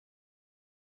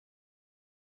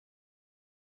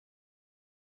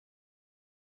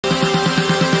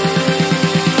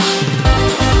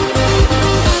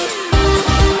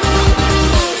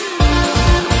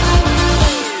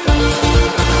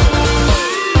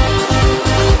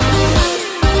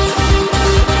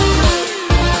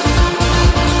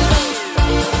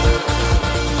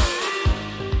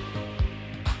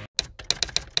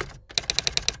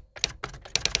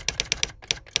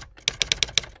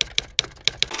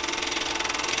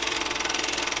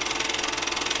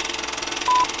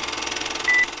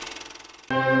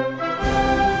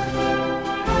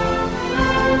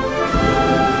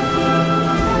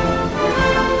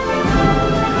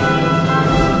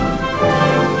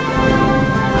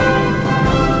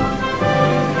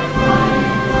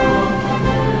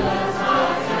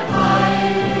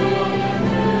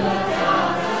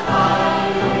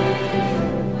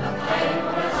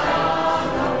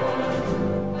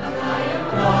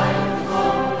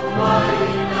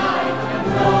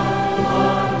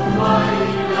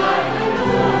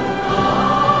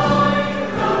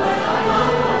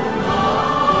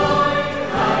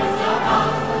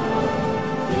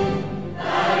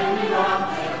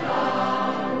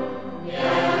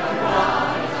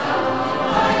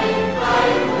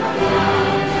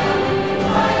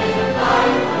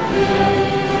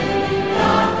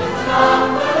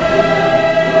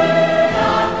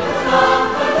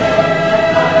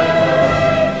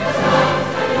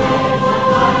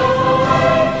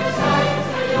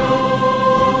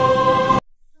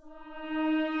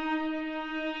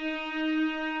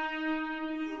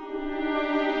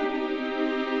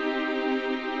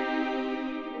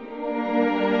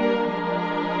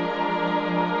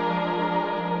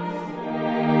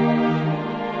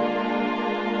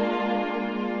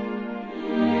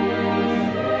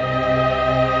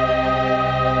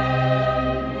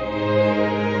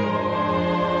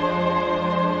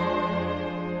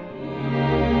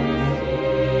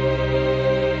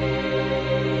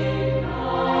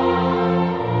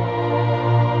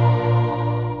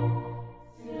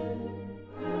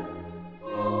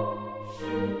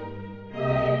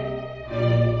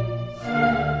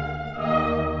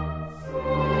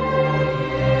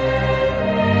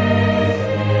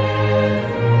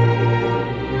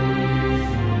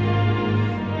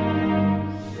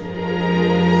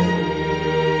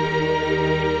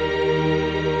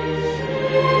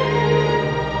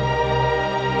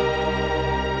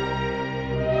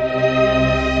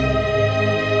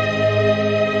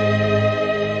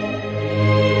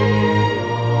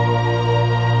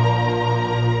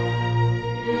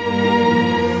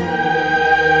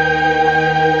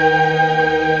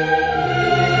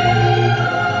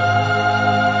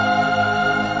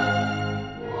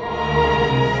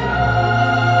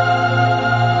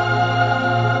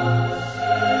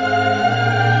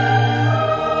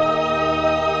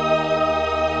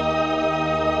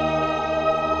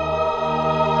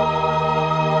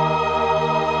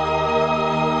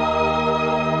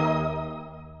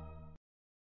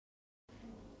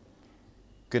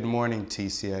Good morning,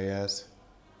 TCAS.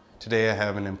 Today I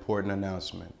have an important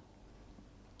announcement.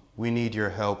 We need your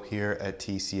help here at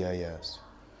TCAS.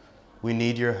 We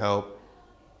need your help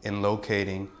in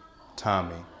locating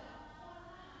Tommy.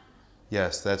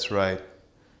 Yes, that's right.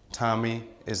 Tommy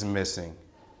is missing.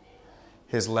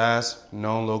 His last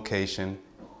known location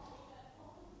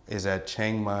is at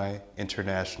Chiang Mai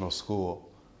International School.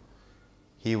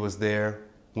 He was there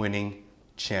winning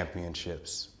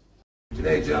championships.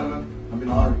 Today, gentlemen, I've been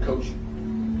honored to coach you.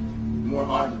 More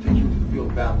honored to take you to the field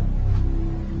of battle.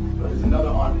 But there's another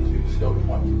honor to be bestowed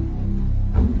upon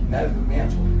you. And that is the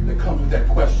mantle that comes with that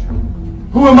question.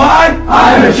 Who am I?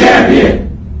 I am a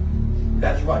champion!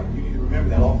 That's right. You need to remember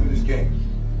that all through this game.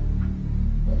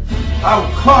 I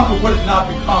will conquer what has not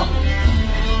been conquered.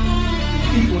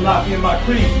 Defeat will not be in my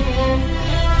creed.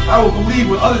 I will believe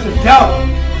what others have doubted.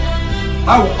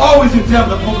 I will always endeavor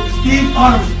to uphold the prestige,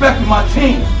 honor, and respect of my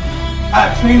team. I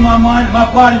have trained my mind and my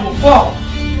body will follow.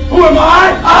 Who am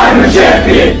I? I am a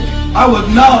champion! I will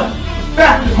acknowledge the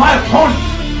fact that my opponents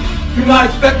do not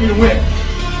expect me to win.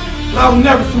 But I will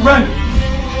never surrender.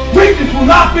 Weakness will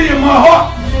not be in my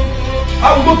heart.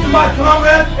 I will look to my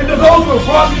comrades and to those who have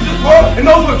brought me to this world and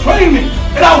those who have trained me,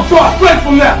 and I will draw strength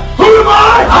from them. Who am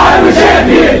I? I am a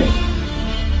champion!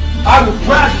 I will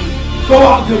gradually go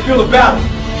out into the field of battle,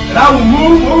 and I will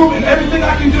move in everything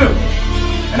I can do.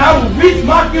 And I will reach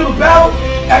my field of battle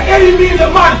at any means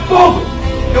at my disposal.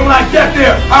 And when I get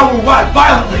there, I will ride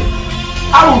violently.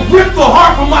 I will rip the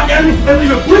heart from my enemy and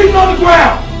leave it bleeding on the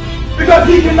ground. Because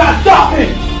he cannot stop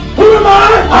me. Who am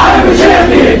I? I am a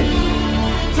champion!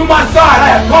 To my side, I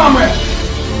have comrades.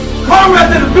 Comrades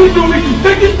that have been through me through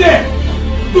thick and thin.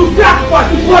 Through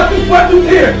sacrifice, through blood, through sweat, through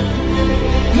tears.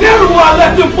 Never will I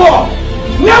let them fall.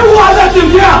 Never will I let them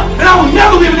down. And I will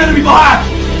never leave an enemy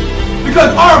behind.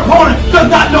 Because our opponent does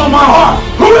not know my heart.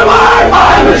 Who am I?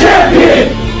 I am a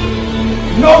champion!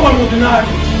 No one will deny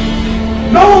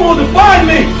me. No one will define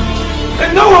me.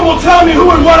 And no one will tell me who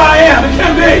and what I am and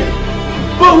can be.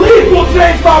 Belief will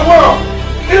change my world.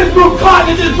 It is through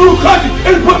continents, it is through countries,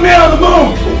 it has put man on the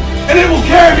moon. And it will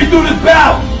carry me through this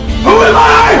battle. Who am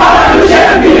I? I am a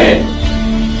champion!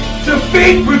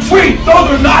 Defeat, retreat, those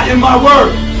are not in my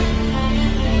words.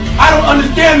 I don't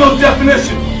understand those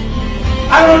definitions.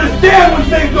 I don't understand when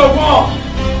things go wrong.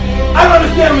 I don't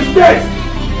understand mistakes.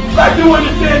 But I do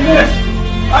understand this.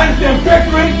 I understand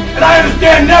victory, and I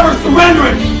understand never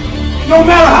surrendering. No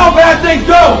matter how bad things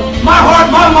go, my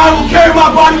heart, my mind will carry my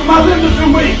body with my limbs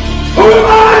through me. Who am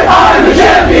I? I am a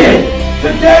champion!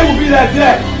 Today will be that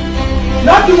day.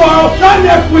 Not tomorrow, not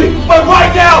next week, but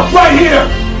right now, right here,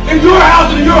 in your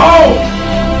house and in your home.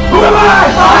 Who am I?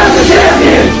 I am a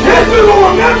champion! History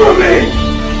will remember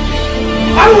me!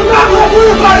 I will not let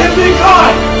anybody be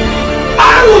kind.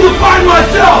 I will define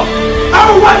myself. I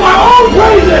will write my own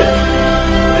praises.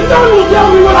 And no one will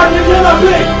tell me what I can never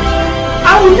be.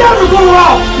 I will never go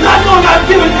out not knowing I've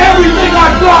given everything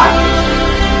I've got.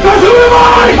 Because who am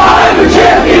I? I am a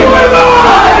champion. Who am I?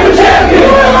 I am a champion.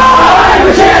 Who am I?